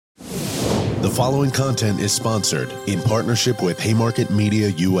The following content is sponsored in partnership with Haymarket Media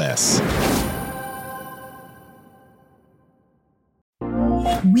US.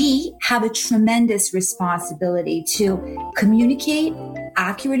 We have a tremendous responsibility to communicate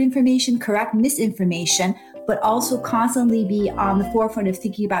accurate information, correct misinformation, but also constantly be on the forefront of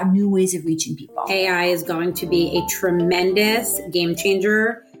thinking about new ways of reaching people. AI is going to be a tremendous game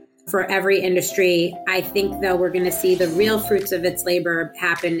changer for every industry. I think, though, we're going to see the real fruits of its labor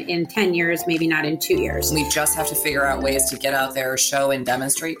happen in 10 years, maybe not in 2 years. We just have to figure out ways to get out there, show and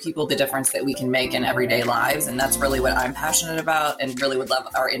demonstrate people the difference that we can make in everyday lives. And that's really what I'm passionate about, and really would love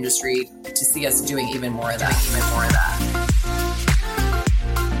our industry to see us doing even more of that.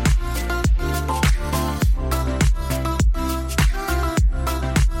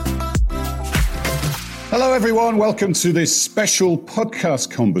 Hello, everyone. Welcome to this special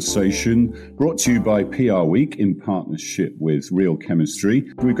podcast conversation brought to you by PRWeek in partnership with Real Chemistry.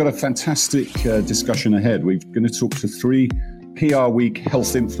 We've got a fantastic discussion ahead. We're going to talk to 3 PRWeek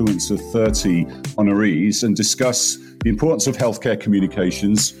Health Influencer 30 honorees and discuss the importance of healthcare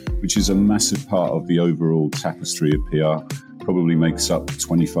communications, which is a massive part of the overall tapestry of PR. Probably makes up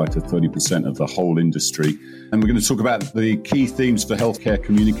 25 to 30% of the whole industry. And we're going to talk about the key themes for healthcare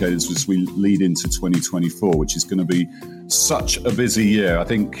communicators as we lead into 2024, which is going to be such a busy year. I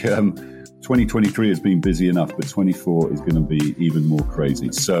think 2023 has been busy enough, but 24 is going to be even more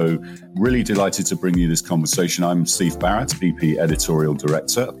crazy. So really delighted to bring you this conversation. I'm Steve Barrett, VP Editorial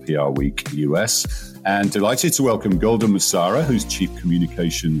Director at PRWeek US, and delighted to welcome Golda Musara, who's Chief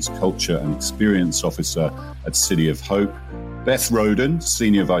Communications, Culture and Experience Officer at City of Hope, Beth Roden,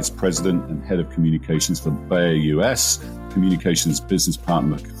 Senior Vice President and Head of Communications for Bayer US, Communications Business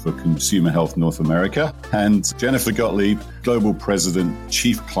Partner for Consumer Health North America, and Jennifer Gottlieb, Global President,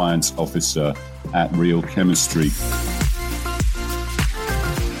 Chief Clients Officer at Real Chemistry.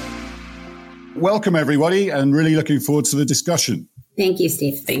 Welcome, everybody, and really looking forward to the discussion. Thank you,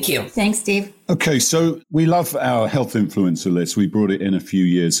 Steve. Thank you. Thanks, Steve. Okay, so we love our health influencer list. We brought it in a few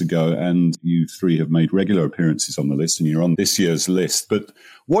years ago, and you 3 have made regular appearances on the list, and you're on this year's list. But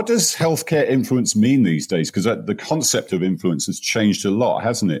what does healthcare influence mean these days? Because the concept of influence has changed a lot,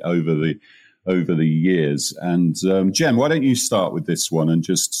 hasn't it, over the years? And Jen, why don't you start with this one and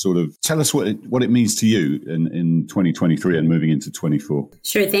just sort of tell us what it means to you in 2023 and moving into 24?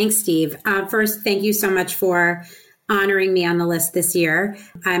 Sure. Thanks, Steve. First, thank you so much for honoring me on the list this year.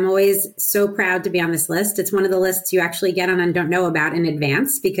 I'm always so proud to be on this list. It's one of the lists you actually get on and don't know about in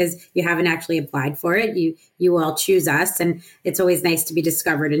advance because you haven't actually applied for it. You all choose us, and it's always nice to be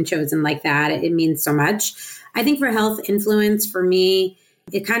discovered and chosen like that. It means so much. I think for health influence, for me,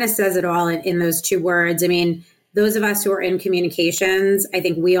 it kind of says it all in those 2 words. I mean, those of us who are in communications, I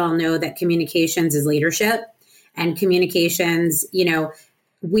think we all know that communications is leadership, and communications,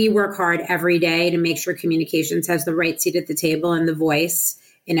 we work hard every day to make sure communications has the right seat at the table and the voice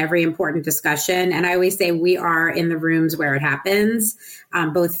in every important discussion. And I always say we are in the rooms where it happens,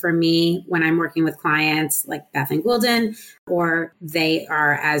 both for me when I'm working with clients like Beth and Golden, or they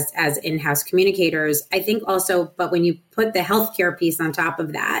are as in-house communicators. I think also, but when you put the healthcare piece on top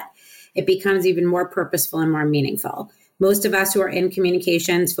of that, it becomes even more purposeful and more meaningful. Most of us who are in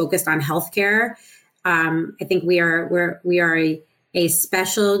communications focused on healthcare, I think we are a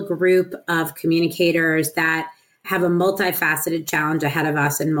special group of communicators that have a multifaceted challenge ahead of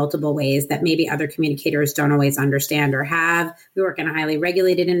us in multiple ways that maybe other communicators don't always understand or have. We work in a highly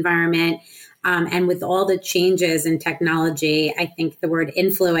regulated environment. And with all the changes in technology, I think the word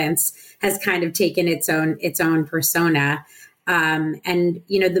influence has kind of taken its own persona. And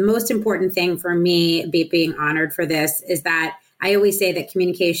the most important thing for me being honored for this is that I always say that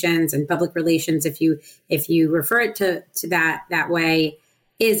communications and public relations, if you refer it to that way,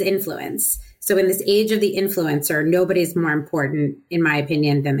 is influence. So in this age of the influencer, nobody's more important, in my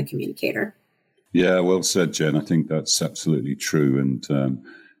opinion, than the communicator. Yeah, well said, Jen. I think that's absolutely true. And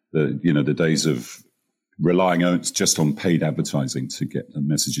the days of relying just on paid advertising to get the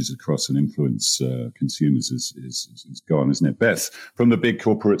messages across and influence consumers is gone, isn't it? Beth, from the big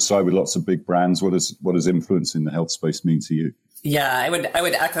corporate side with lots of big brands, what does influence in the health space mean to you? Yeah, I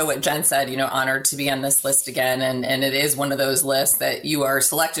would echo what Jen said, honored to be on this list again. And it is one of those lists that you are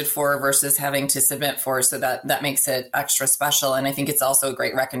selected for versus having to submit for. So that makes it extra special. And I think it's also a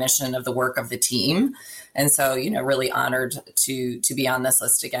great recognition of the work of the team. And so, really honored to be on this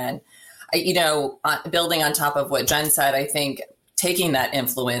list again. Building on top of what Jen said, I think taking that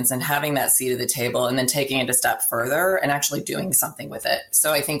influence and having that seat at the table and then taking it a step further and actually doing something with it.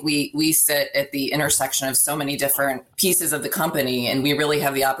 So I think we sit at the intersection of so many different pieces of the company, and we really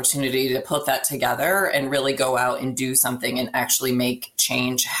have the opportunity to put that together and really go out and do something and actually make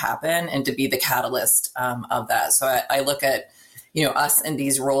change happen and to be the catalyst of that. So I look at, us in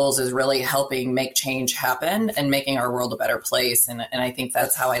these roles as really helping make change happen and making our world a better place. And I think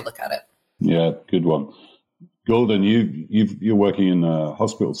that's how I look at it. Yeah, good one. Golden, you're working in a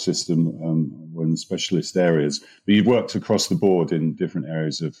hospital system in specialist areas, but you've worked across the board in different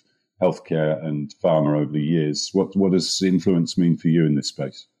areas of healthcare and pharma over the years. What does influence mean for you in this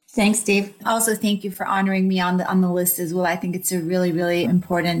space? Thanks, Dave. Also, thank you for honoring me on the list as well. I think it's a really, really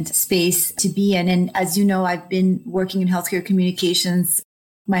important space to be in. And as you know, I've been working in healthcare communications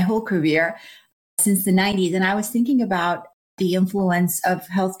my whole career since the 90s. And I was thinking about the influence of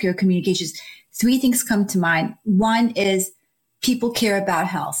healthcare communications. 3 things come to mind. One is people care about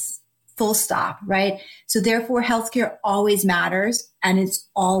health, full stop, right? So therefore, healthcare always matters and it's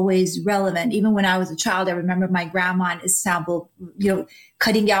always relevant. Even when I was a child, I remember my grandma in Istanbul,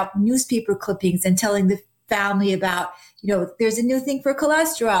 cutting out newspaper clippings and telling the family about, there's a new thing for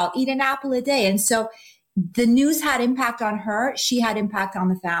cholesterol, eat an apple a day. And so the news had impact on her. She had impact on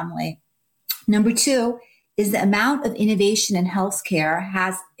the family. Number 2 is the amount of innovation in healthcare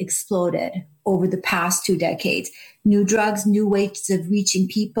has exploded over the past 2 decades. New drugs, new ways of reaching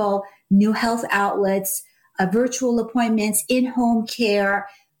people, new health outlets, virtual appointments, in-home care,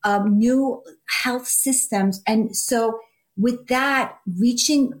 new health systems. And so with that,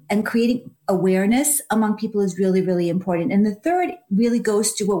 reaching and creating awareness among people is really, really important. And the third really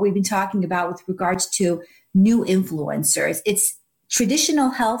goes to what we've been talking about with regards to new influencers. It's traditional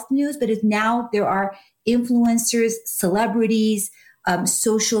health news, but now there are influencers, celebrities,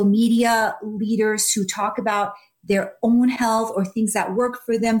 social media leaders who talk about their own health or things that work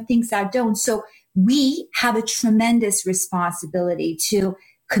for them, things that don't. So we have a tremendous responsibility to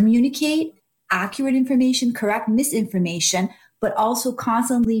communicate accurate information, correct misinformation, but also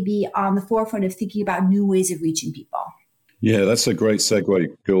constantly be on the forefront of thinking about new ways of reaching people. Yeah, that's a great segue,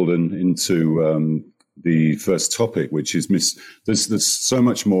 Golden, into the first topic, which is there's so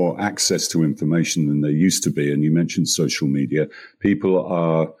much more access to information than there used to be. And you mentioned social media. People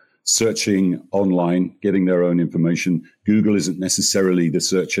are searching online, getting their own information. Google isn't necessarily the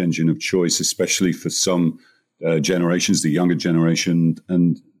search engine of choice, especially for some generations, the younger generation.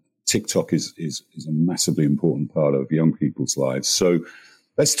 And TikTok is a massively important part of young people's lives. So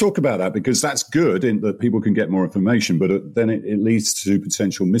let's talk about that, because that's good in that people can get more information, but then it leads to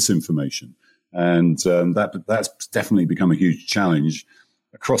potential misinformation. And that's definitely become a huge challenge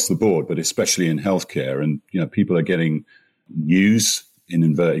across the board, but especially in healthcare. And, people are getting news in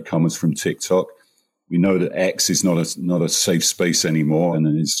inverted commas from TikTok. We know that X is not a safe space anymore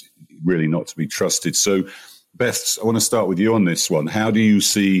and is really not to be trusted. So, Beth, I want to start with you on this one. How do you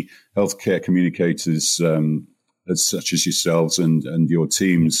see healthcare communicators such as yourselves and your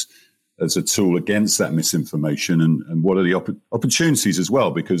teams as a tool against that misinformation, and what are the opportunities as well,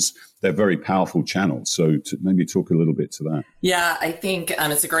 because they're very powerful channels. So to maybe talk a little bit to that. Yeah, I think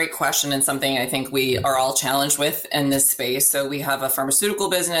it's a great question and something I think we are all challenged with in this space. So we have a pharmaceutical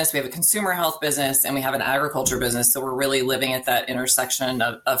business, we have a consumer health business, and we have an agriculture business. So we're really living at that intersection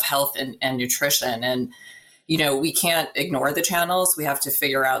of health and nutrition. And we can't ignore the channels. We have to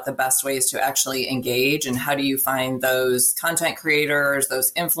figure out the best ways to actually engage. And how do you find those content creators,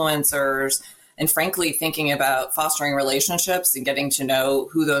 those influencers, and frankly, thinking about fostering relationships and getting to know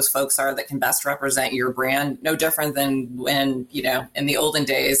who those folks are that can best represent your brand. No different than when, in the olden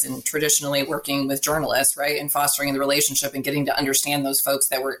days and traditionally working with journalists, right? And fostering the relationship and getting to understand those folks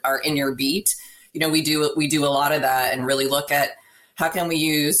that are in your beat. We do a lot of that and really look at how can we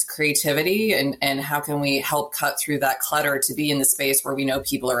use creativity and how can we help cut through that clutter to be in the space where we know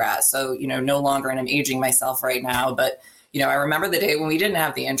people are at? So, no longer, and I'm aging myself right now, but, I remember the day when we didn't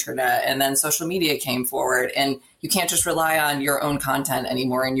have the internet and then social media came forward, and you can't just rely on your own content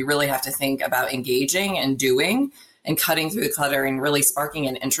anymore. And you really have to think about engaging and doing and cutting through the clutter and really sparking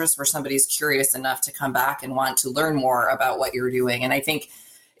an interest where somebody's curious enough to come back and want to learn more about what you're doing. And I think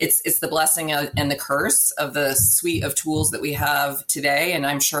it's the blessing and the curse of the suite of tools that we have today, and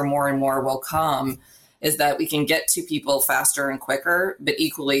I'm sure more and more will come, is that we can get to people faster and quicker, but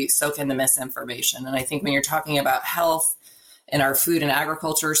equally so can the misinformation. And I think when you're talking about health in our food and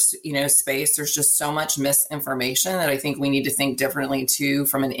agriculture, space, there's just so much misinformation that I think we need to think differently too,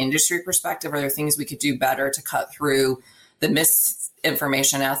 from an industry perspective. Are there things we could do better to cut through the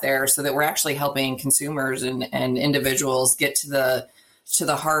misinformation out there so that we're actually helping consumers and individuals get to to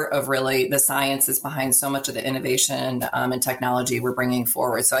the heart of really the science is behind so much of the innovation and technology we're bringing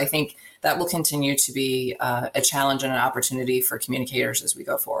forward. So I think that will continue to be a challenge and an opportunity for communicators as we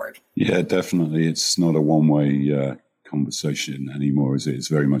go forward. Yeah, definitely. It's not a one-way conversation anymore, is it? It's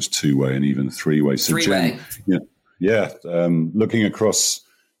very much two-way and even three-way. So Three-way. Looking across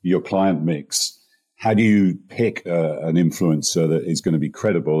your client mix, how do you pick an influencer that is going to be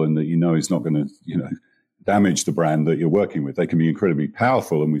credible and that is not going to, damage the brand that you're working with? They can be incredibly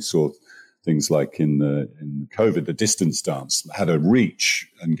powerful, and we saw things like in COVID, the distance dance had a reach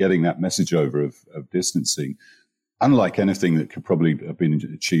and getting that message over of distancing, unlike anything that could probably have been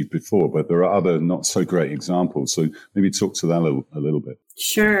achieved before. But there are other not so great examples. So maybe talk to that a little bit.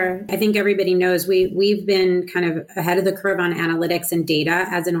 Sure. I think everybody knows we've been kind of ahead of the curve on analytics and data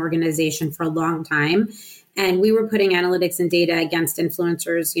as an organization for a long time. And we were putting analytics and data against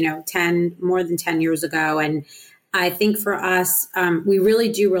influencers, more than 10 years ago. And I think for us, we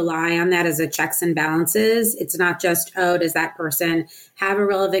really do rely on that as a checks and balances. It's not just, does that person have a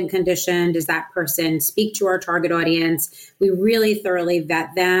relevant condition? Does that person speak to our target audience? We really thoroughly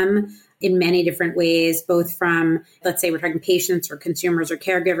vet them in many different ways, both from, let's say we're talking patients or consumers or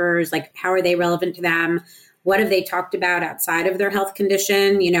caregivers, like how are they relevant to them? What have they talked about outside of their health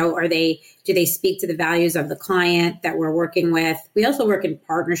condition? Do they speak to the values of the client that we're working with? We also work in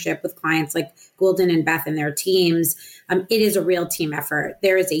partnership with clients like Golden and Beth and their teams. It is a real team effort.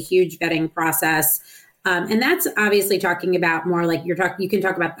 There is a huge vetting process. And that's obviously talking about more like you can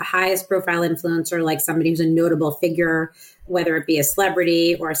talk about the highest profile influencer, like somebody who's a notable figure, whether it be a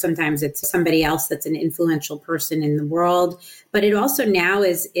celebrity or sometimes it's somebody else that's an influential person in the world. But it also now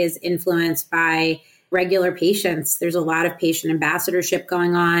is influenced by regular patients. There's a lot of patient ambassadorship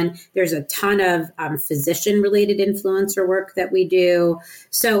going on. There's a ton of physician-related influencer work that we do.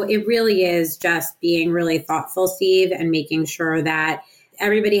 So it really is just being really thoughtful, Steve, and making sure that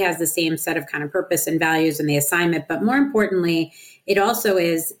everybody has the same set of kind of purpose and values in the assignment. But more importantly, it also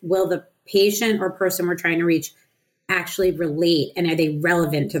is, will the patient or person we're trying to reach actually relate, and are they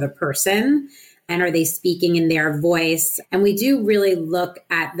relevant to the person? And are they speaking in their voice? And we do really look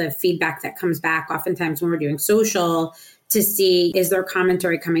at the feedback that comes back oftentimes when we're doing social to see, is their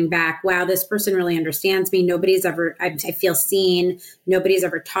commentary coming back? Wow, this person really understands me. I feel seen. Nobody's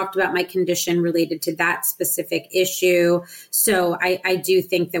ever talked about my condition related to that specific issue. So I do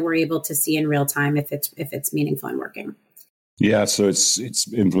think that we're able to see in real time if it's meaningful and working. Yeah, so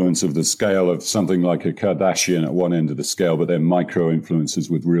it's influence of the scale of something like a Kardashian at one end of the scale, but then micro influencers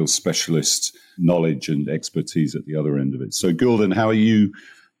with real specialist knowledge and expertise at the other end of it. So, Gulden, how are you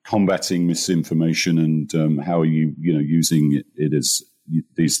combating misinformation, and how are you, using it as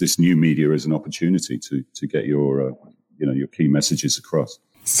this new media as an opportunity to get your key messages across?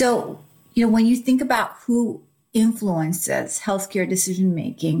 So, when you think about who influences healthcare decision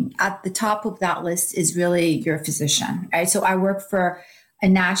making, at the top of that list is really your physician, right? So I work for a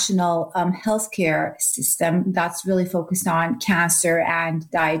national healthcare system that's really focused on cancer and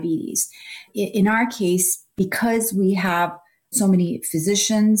diabetes. In our case, because we have so many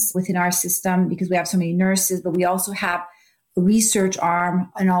physicians within our system, because we have so many nurses, but we also have a research arm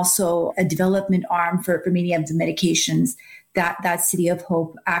and also a development arm for many of the medications that City of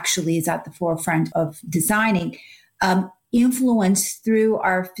Hope actually is at the forefront of designing. Influence through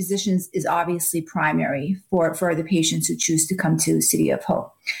our physicians is obviously primary for the patients who choose to come to City of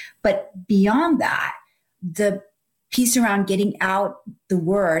Hope. But beyond that, the piece around getting out the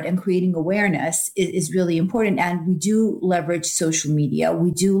word and creating awareness is really important. And we do leverage social media.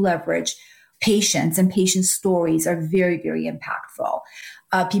 We do leverage patients, and patient stories are very, very impactful.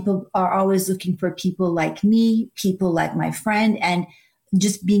 People are always looking for people like me, people like my friend, and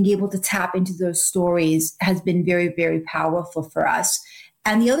just being able to tap into those stories has been very, very powerful for us.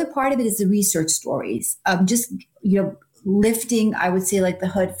 And the other part of it is the research stories. Lifting, I would say, like the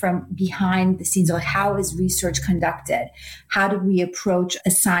hood from behind the scenes, like how is research conducted? How did we approach a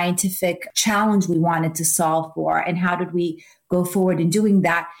scientific challenge we wanted to solve for? And how did we go forward in doing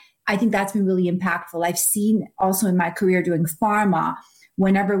that? I think that's been really impactful. I've seen also in my career doing pharma,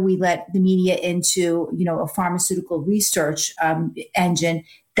 whenever we let the media into, a pharmaceutical research engine,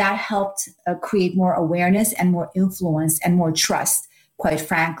 that helped create more awareness and more influence and more trust, quite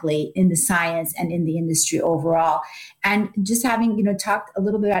frankly, in the science and in the industry overall. And just having, talked a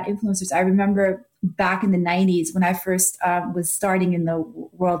little bit about influencers, I remember back in the 90s when I first was starting in the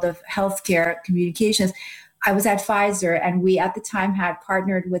world of healthcare communications, I was at Pfizer, and we at the time had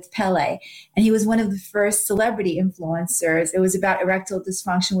partnered with Pele, and he was one of the first celebrity influencers. It was about erectile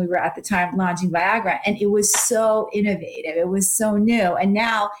dysfunction. We were at the time launching Viagra, and it was so innovative. It was so new. And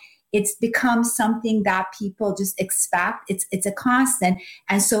now it's become something that people just expect. It's a constant.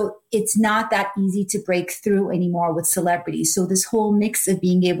 And so it's not that easy to break through anymore with celebrities. So this whole mix of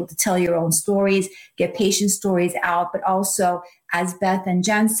being able to tell your own stories, get patient stories out, but also, as Beth and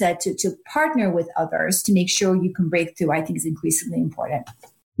Jen said, to partner with others to make sure you can break through, I think is increasingly important.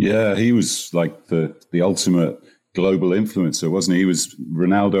 Yeah, he was like the ultimate global influencer, wasn't he? He was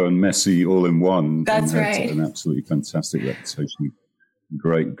Ronaldo and Messi all in one. That's and right. An absolutely fantastic reputation.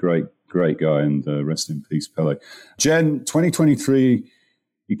 Great guy, and rest in peace, Pele. Jen, 2023,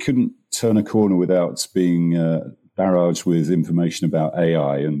 you couldn't turn a corner without being barraged with information about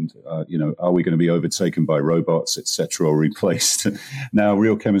AI and, are we going to be overtaken by robots, etc., or replaced? Now,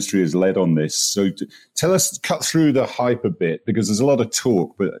 Real Chemistry has led on this. So tell us, cut through the hype a bit, because there's a lot of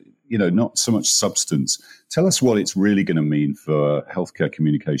talk, but, not so much substance. Tell us what it's really going to mean for healthcare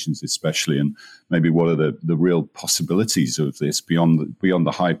communications, especially, and maybe what are the real possibilities of this beyond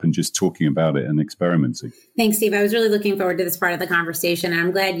the hype and just talking about it and experimenting. Thanks, Steve. I was really looking forward to this part of the conversation.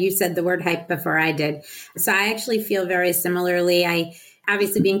 I'm glad you said the word hype before I did. So I actually feel very similarly.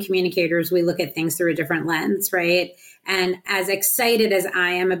 Obviously, being communicators, we look at things through a different lens, right? And as excited as I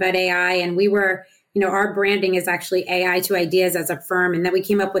am about AI, and we were, our branding is actually AI to ideas as a firm. And then we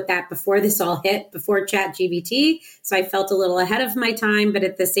came up with that before this all hit, before ChatGPT. So I felt a little ahead of my time, but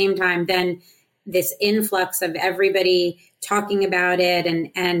at the same time, then this influx of everybody talking about it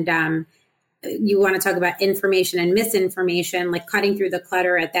and you want to talk about information and misinformation, like cutting through the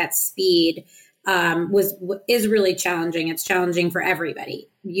clutter at that speed is really challenging. It's challenging for everybody,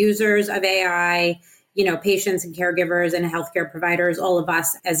 users of AI, patients and caregivers and healthcare providers, all of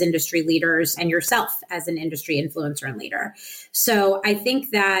us as industry leaders, and yourself as an industry influencer and leader. So I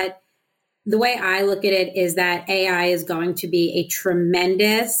think that the way I look at it is that AI is going to be a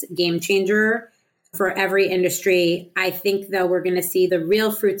tremendous game changer for every industry. I think, though, we're going to see the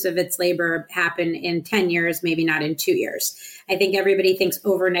real fruits of its labor happen in 10 years, maybe not in 2 years. I think everybody thinks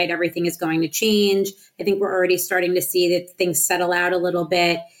overnight everything is going to change. I think we're already starting to see that things settle out a little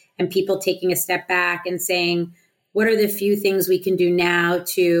bit and people taking a step back and saying, what are the few things we can do now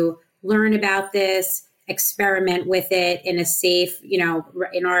to learn about this, experiment with it in a safe,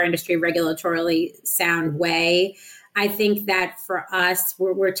 in our industry, regulatorily sound way. I think that for us,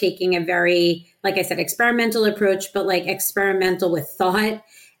 we're taking a very, like I said, experimental approach, but like experimental with thought.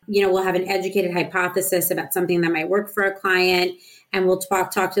 We'll have an educated hypothesis about something that might work for a client, and we'll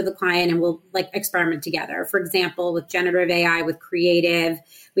talk to the client and we'll experiment together. For example, with generative AI, with creative,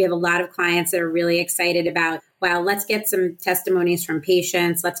 we have a lot of clients that are really excited about, well, let's get some testimonies from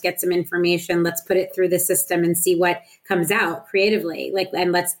patients. Let's get some information. Let's put it through the system and see what comes out creatively,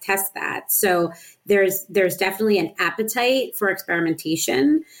 and let's test that. So there's definitely an appetite for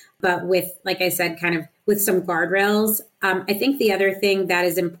experimentation, but with, like I said, kind of with some guardrails. I think the other thing that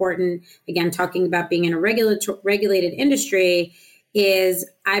is important, again, talking about being in a regulated industry, is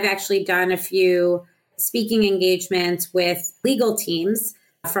I've actually done a few speaking engagements with legal teams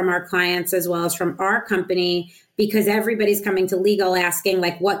from our clients as well as from our company, because everybody's coming to legal asking,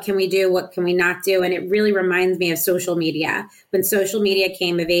 what can we do? What can we not do? And it really reminds me of social media. When social media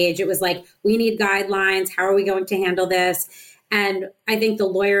came of age, it was we need guidelines. How are we going to handle this? And I think the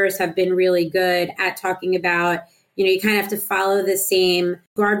lawyers have been really good at talking about, you kind of have to follow the same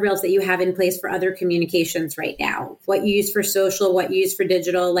guardrails that you have in place for other communications right now. What you use for social, what you use for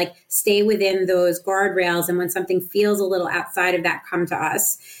digital, stay within those guardrails. And when something feels a little outside of that, come to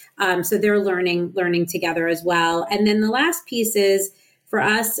us. So they're learning together as well. And then the last piece is for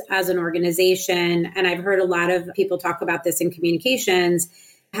us as an organization, and I've heard a lot of people talk about this in communications,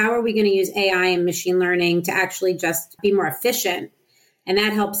 how are we going to use AI and machine learning to actually just be more efficient? And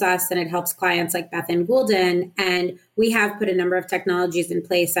that helps us and it helps clients like Beth and Goulden. And we have put a number of technologies in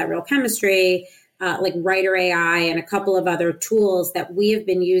place at Real Chemistry, like Writer AI and a couple of other tools that we have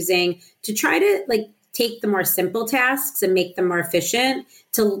been using to try to take the more simple tasks and make them more efficient,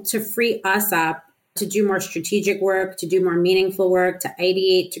 to free us up to do more strategic work, to do more meaningful work, to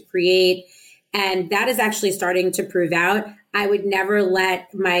ideate, to create. And that is actually starting to prove out. I would never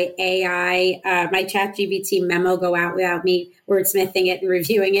let my AI, my ChatGPT memo go out without me wordsmithing it and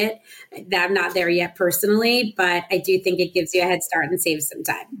reviewing it. I'm not there yet personally, but I do think it gives you a head start and saves some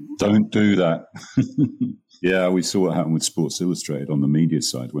time. Don't do that. Yeah, we saw what happened with Sports Illustrated on the media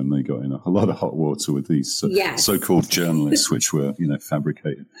side when they got in a lot of hot water with these so-called journalists, which were,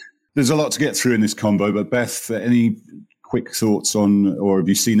 fabricated. There's a lot to get through in this combo, but Beth, any quick thoughts on, or have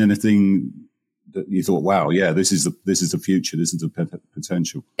you seen anything that you thought, wow, yeah, this is the future, this is the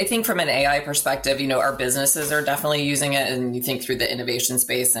potential? I think from an AI perspective, our businesses are definitely using it, and you think through the innovation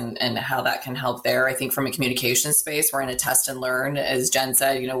space and how that can help there. I think from a communication space, we're in a test and learn, as Jen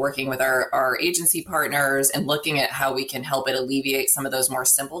said, working with our agency partners and looking at how we can help it alleviate some of those more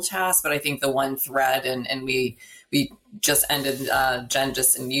simple tasks. But I think the one thread, and we just ended, Jen,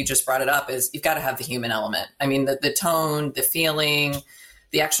 and you just brought it up, is you've got to have the human element. I mean, the tone, the feeling,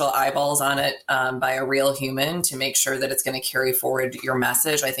 the actual eyeballs on it by a real human to make sure that it's going to carry forward your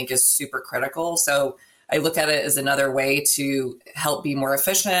message, I think is super critical. So I look at it as another way to help be more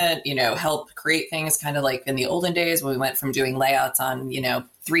efficient, help create things kind of like in the olden days when we went from doing layouts on,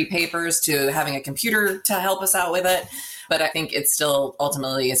 3 papers to having a computer to help us out with it. But I think it still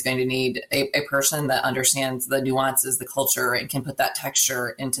ultimately is going to need a person that understands the nuances, the culture, and can put that texture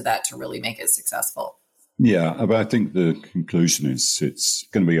into that to really make it successful. Yeah, but I think the conclusion is it's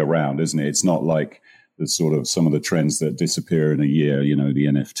going to be around, isn't it? It's not like the sort of some of the trends that disappear in a year, the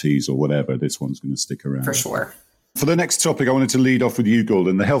NFTs or whatever. This one's going to stick around. For sure. For the next topic, I wanted to lead off with you,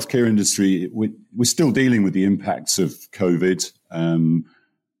 Gordon. The healthcare industry, we're still dealing with the impacts of COVID,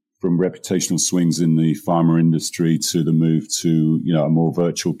 from reputational swings in the pharma industry to the move to, a more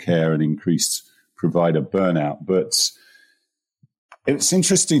virtual care and increased provider burnout. But it's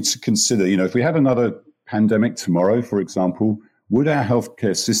interesting to consider, if we had another pandemic tomorrow, for example, would our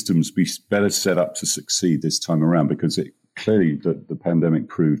healthcare systems be better set up to succeed this time around? Because clearly the pandemic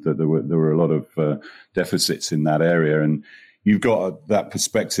proved that there were a lot of deficits in that area, and you've got that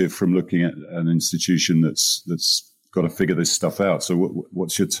perspective from looking at an institution that's got to figure this stuff out. So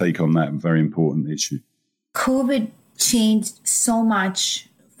what's your take on that very important issue? COVID changed so much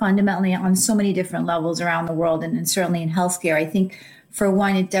fundamentally on so many different levels around the world, and certainly in healthcare. I think for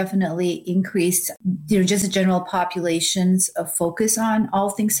one, it definitely increased, just a general population's focus on all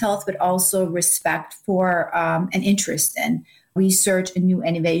things health, but also respect for and interest in research and new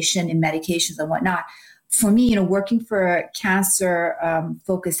innovation in medications and whatnot. For me, working for a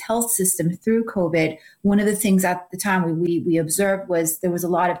cancer-focused health system through COVID, one of the things at the time we observed was there was a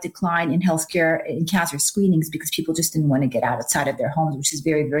lot of decline in healthcare in cancer screenings because people just didn't want to get outside of their homes, which is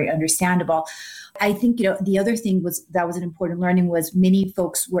very, very understandable. I think, the other thing that was an important learning was many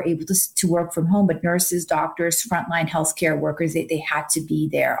folks were able to work from home, but nurses, doctors, frontline healthcare workers, they had to be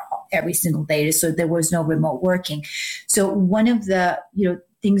there every single day. So there was no remote working. So one of the,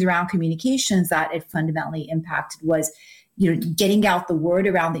 things around communications that it fundamentally impacted was, getting out the word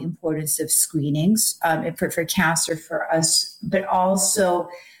around the importance of screenings for cancer for us, but also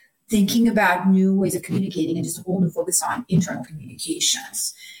thinking about new ways of communicating and just a whole new focus on internal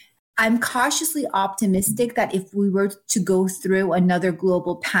communications. I'm cautiously optimistic that if we were to go through another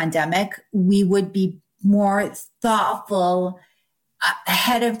global pandemic, we would be more thoughtful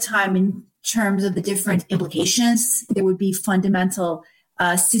ahead of time in terms of the different implications. There would be fundamental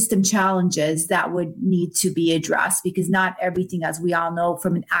system challenges that would need to be addressed, because not everything, as we all know,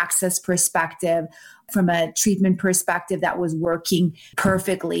 from an access perspective, from a treatment perspective, that was working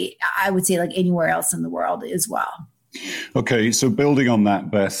perfectly, I would say, like anywhere else in the world as well. Okay, so building on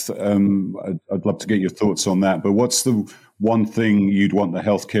that, Beth, I'd love to get your thoughts on that. But what's the one thing you'd want the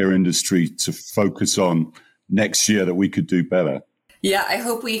healthcare industry to focus on next year that we could do better? Yeah, I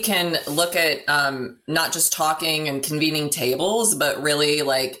hope we can look at not just talking and convening tables, but really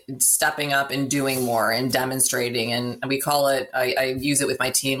like stepping up and doing more and demonstrating. And we call it, I use it with my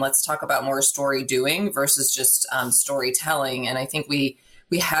team, let's talk about more story doing versus just storytelling. And I think we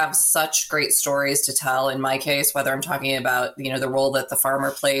have such great stories to tell. In my case, whether I'm talking about, the role that the farmer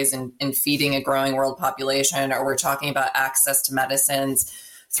plays in feeding a growing world population, or we're talking about access to medicines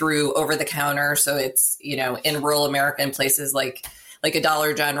through over the counter. So it's, in rural America in places like a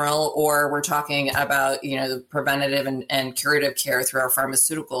Dollar General, or we're talking about, the preventative and curative care through our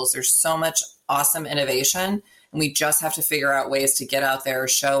pharmaceuticals. There's so much awesome innovation, and we just have to figure out ways to get out there,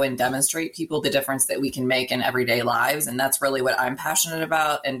 show and demonstrate people the difference that we can make in everyday lives. And that's really what I'm passionate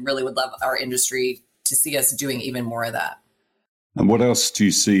about, and really would love our industry to see us doing even more of that. And what else do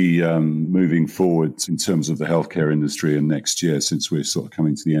you see moving forward in terms of the healthcare industry in next year, since we're sort of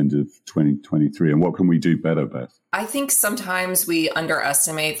coming to the end of 2023? And what can we do better, Beth? I think sometimes we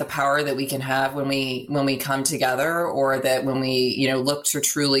underestimate the power that we can have when we come together, or that when we, look to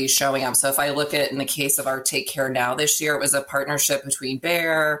truly showing up. So if I look at, in the case of our Take Care Now this year, it was a partnership between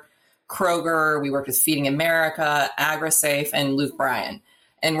Bayer, Kroger, we worked with Feeding America, AgriSafe, and Luke Bryan.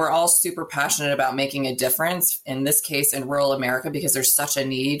 And we're all super passionate about making a difference, in this case in rural America, because there's such a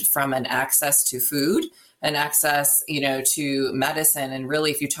need from an access to food and access, to medicine. And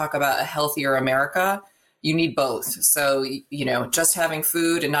really, if you talk about a healthier America, you need both. So, just having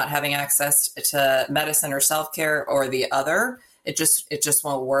food and not having access to medicine or self-care or the other, it just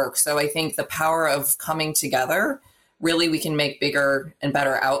won't work. So I think the power of coming together, really we can make bigger and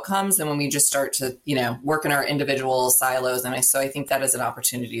better outcomes than when we just start to, work in our individual silos. And so I think that is an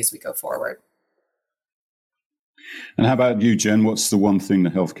opportunity as we go forward. And how about you, Jen? What's the one thing the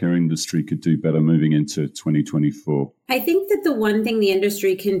healthcare industry could do better moving into 2024? I think that the one thing the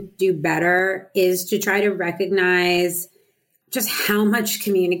industry can do better is to try to recognize just how much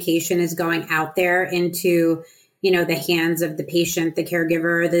communication is going out there into, the hands of the patient, the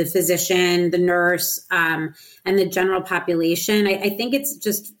caregiver, the physician, the nurse, and the general population. I think it's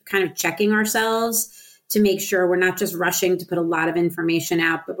just kind of checking ourselves to make sure we're not just rushing to put a lot of information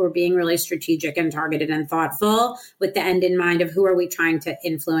out, but we're being really strategic and targeted and thoughtful with the end in mind of who are we trying to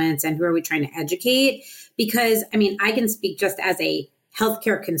influence and who are we trying to educate. Because, I can speak just as a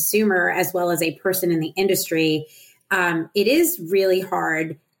healthcare consumer as well as a person in the industry. It is really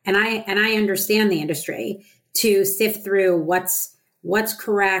hard, and I understand the industry, to sift through what's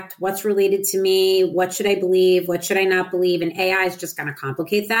correct, what's related to me, what should I believe, what should I not believe, and AI is just going to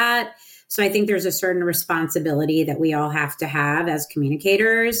complicate that. So I think there's a certain responsibility that we all have to have as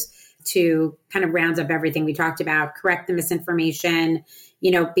communicators to kind of round up everything we talked about, correct the misinformation,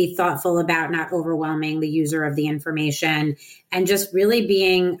 be thoughtful about not overwhelming the user of the information, and just really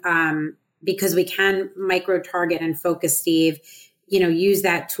being, because we can micro-target and focus, Steve, use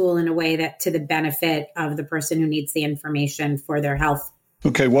that tool in a way that to the benefit of the person who needs the information for their health.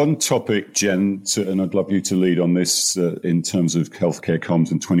 Okay, one topic, Jen, and I'd love you to lead on this in terms of healthcare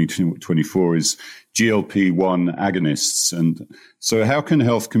comms in 2024 is GLP-1 agonists. And so how can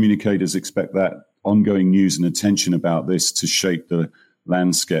health communicators expect that ongoing news and attention about this to shape the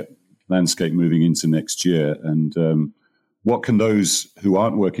landscape moving into next year? And what can those who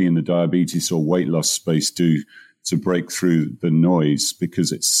aren't working in the diabetes or weight loss space do to break through the noise? Because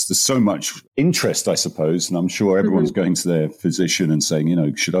there's so much interest, I suppose, and I'm sure everyone's going to their physician and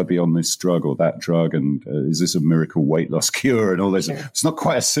saying, should I be on this drug or that drug? And is this a miracle weight loss cure and all this? Sure. It's not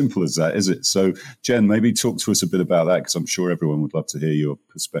quite as simple as that, is it? So, Jen, maybe talk to us a bit about that, because I'm sure everyone would love to hear your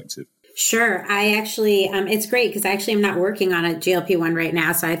perspective. Sure. I actually, it's great because I actually am not working on a GLP-1 right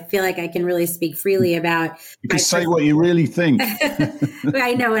now. So I feel like I can really speak freely about. You can say what you really think.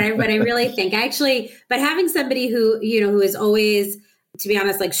 I know what I really think. But having somebody who has always, to be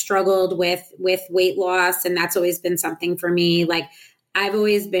honest, like struggled with weight loss, and that's always been something for me. Like I've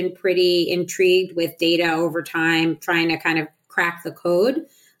always been pretty intrigued with data over time, trying to kind of crack the code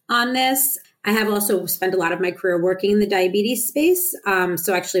on this. I have also spent a lot of my career working in the diabetes space.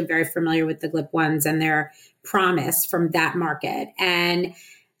 So actually I'm very familiar with the GLP-1s and their promise from that market. And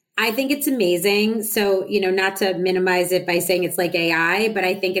I think it's amazing. So, not to minimize it by saying it's like AI, but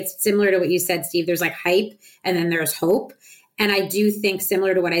I think it's similar to what you said, Steve. There's like hype and then there's hope. And I do think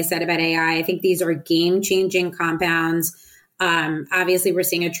similar to what I said about AI, I think these are game-changing compounds. Obviously, we're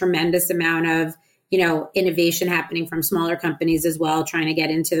seeing a tremendous amount of innovation happening from smaller companies as well, trying to get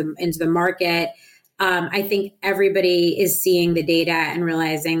into the market. I think everybody is seeing the data and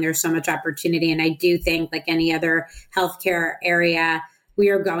realizing there's so much opportunity. And I do think, like any other healthcare area, we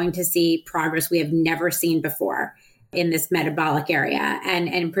are going to see progress we have never seen before in this metabolic area, and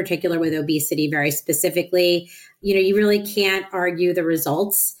in particular with obesity very specifically. You really can't argue the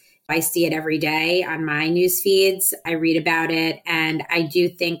results. I see it every day on my news feeds. I read about it. And I do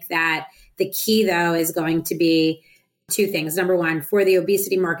think that the key, though, is going to be two things. Number one, for the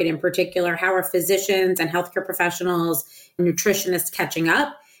obesity market in particular, how are physicians and healthcare professionals, nutritionists catching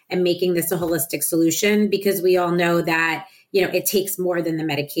up and making this a holistic solution? Because we all know that, it takes more than the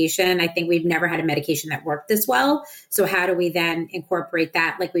medication. I think we've never had a medication that worked this well. So how do we then incorporate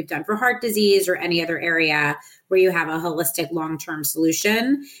that like we've done for heart disease or any other area where you have a holistic long-term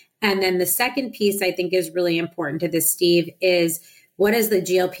solution? And then the second piece I think is really important to this, Steve, is what is the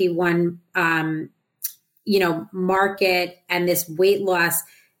GLP-1, market and this weight loss?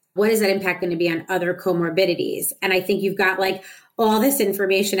 What is that impact going to be on other comorbidities? And I think you've got like all this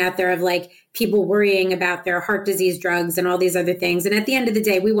information out there of like people worrying about their heart disease drugs and all these other things. And at the end of the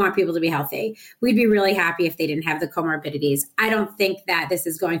day, we want people to be healthy. We'd be really happy if they didn't have the comorbidities. I don't think that this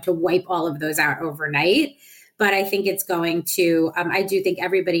is going to wipe all of those out overnight, but I think it's going to, I do think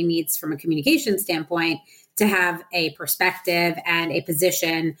everybody needs, from a communication standpoint, to have a perspective and a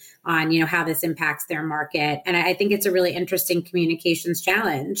position on, how this impacts their market. And I think it's a really interesting communications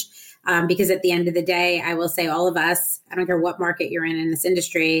challenge because at the end of the day, I will say all of us, I don't care what market you're in this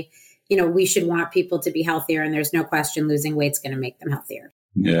industry, we should want people to be healthier. And there's no question losing weight's going to make them healthier.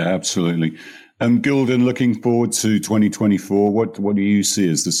 Yeah, absolutely. Gulden, looking forward to 2024, what do you see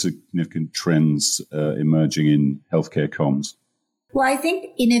as the significant trends emerging in healthcare comms? Well, I think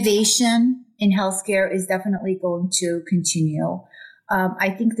innovation in healthcare is definitely going to continue. I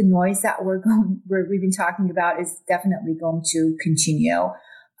think the noise that we've been talking about is definitely going to continue.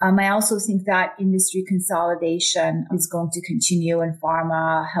 I also think that industry consolidation is going to continue in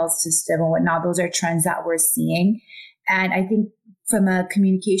pharma, health system, and whatnot. Those are trends that we're seeing. And I think from a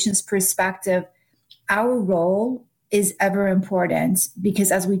communications perspective, our role is ever important because,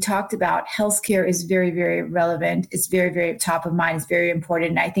 as we talked about, healthcare is very, very relevant. It's very, very top of mind. It's very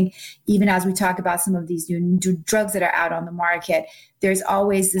important. And I think even as we talk about some of these new drugs that are out on the market, there's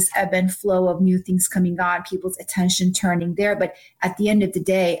always this ebb and flow of new things coming on, people's attention turning there. But at the end of the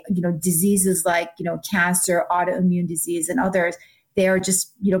day, diseases like, cancer, autoimmune disease, and others, they are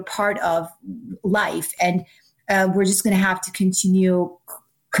just, part of life. And we're just going to have to continue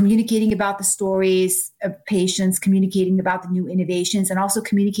communicating about the stories of patients, communicating about the new innovations, and also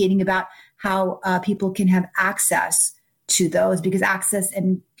communicating about how people can have access to those, because access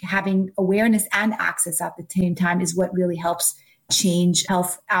and having awareness and access at the same time is what really helps change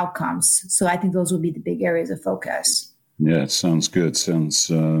health outcomes. So I think those will be the big areas of focus. Yeah, sounds good. Sounds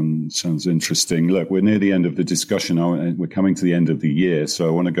interesting. Look, we're near the end of the discussion. We're coming to the end of the year, so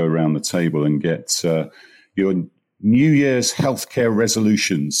I want to go around the table and get your New Year's healthcare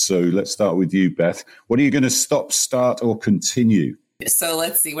resolutions. So let's start with you, Beth. What are you going to stop, start, or continue? So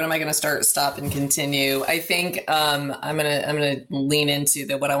let's see. What am I going to start, stop, and continue? I think I'm going to lean into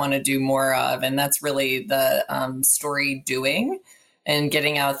what I want to do more of, and that's really the story doing and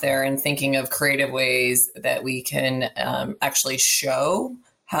getting out there and thinking of creative ways that we can actually show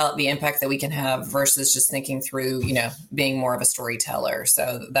how the impact that we can have versus just thinking through, being more of a storyteller.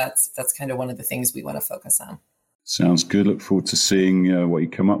 So that's kind of one of the things we want to focus on. Sounds good. Look forward to seeing what you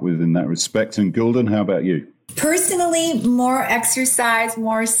come up with in that respect. And Gulden, how about you? Personally, more exercise,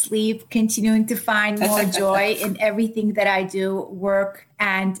 more sleep, continuing to find more joy in everything that I do, work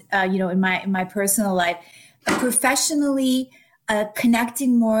and, in my personal life. Professionally,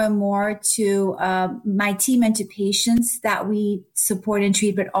 connecting more and more to my team and to patients that we support and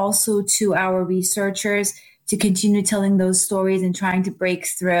treat, but also to our researchers to continue telling those stories and trying to break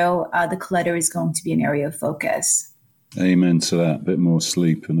through. The clutter is going to be an area of focus. Amen to that. A bit more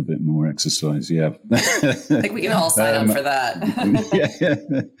sleep and a bit more exercise. Yeah. I think we can all sign up for that.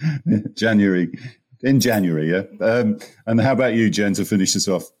 In January. Yeah. And how about you, Jen, to finish this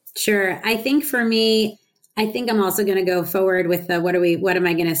off? Sure. I think for me, I'm also going to go forward with what am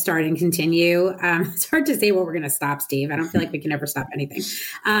I going to start and continue? It's hard to say what we're going to stop, Steve. I don't feel like we can ever stop anything.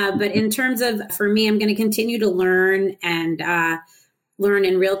 But in terms of, for me, I'm going to continue to learn and learn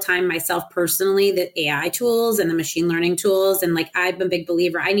in real time myself personally, the AI tools and the machine learning tools. And I'm a big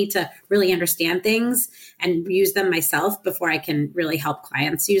believer, I need to really understand things and use them myself before I can really help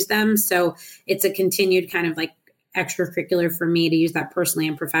clients use them. So it's a continued kind of extracurricular for me to use that personally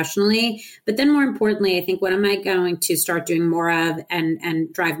and professionally. But then more importantly, I think what am I going to start doing more of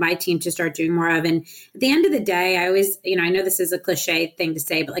and drive my team to start doing more of? And at the end of the day, I always, I know this is a cliche thing to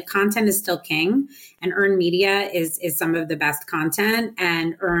say, but content is still king, and earned media is some of the best content,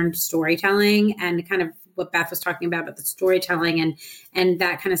 and earned storytelling and kind of what Beth was talking about the storytelling and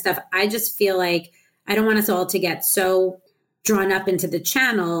that kind of stuff. I just feel like I don't want us all to get so drawn up into the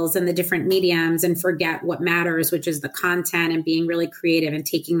channels and the different mediums and forget what matters, which is the content and being really creative and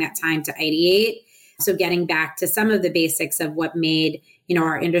taking that time to ideate. So getting back to some of the basics of what made,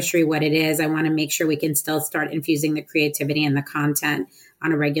 our industry what it is, I want to make sure we can still start infusing the creativity and the content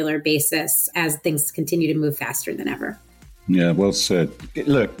on a regular basis as things continue to move faster than ever. Yeah, well said.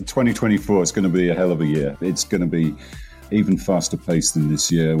 Look, 2024 is going to be a hell of a year. It's going to be even faster paced than this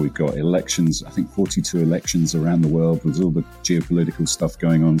year. We've got elections, I think 42 elections around the world with all the geopolitical stuff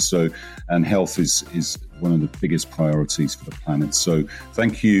going on. So, and health is one of the biggest priorities for the planet. So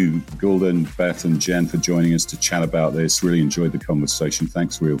thank you, Gulden, Beth and Jen, for joining us to chat about this. Really enjoyed the conversation.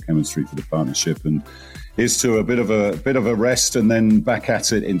 Thanks, Real Chemistry, for the partnership. And here's to a bit of a rest and then back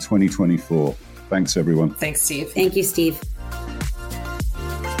at it in 2024. Thanks, everyone. Thanks, Steve. Thank you, Steve.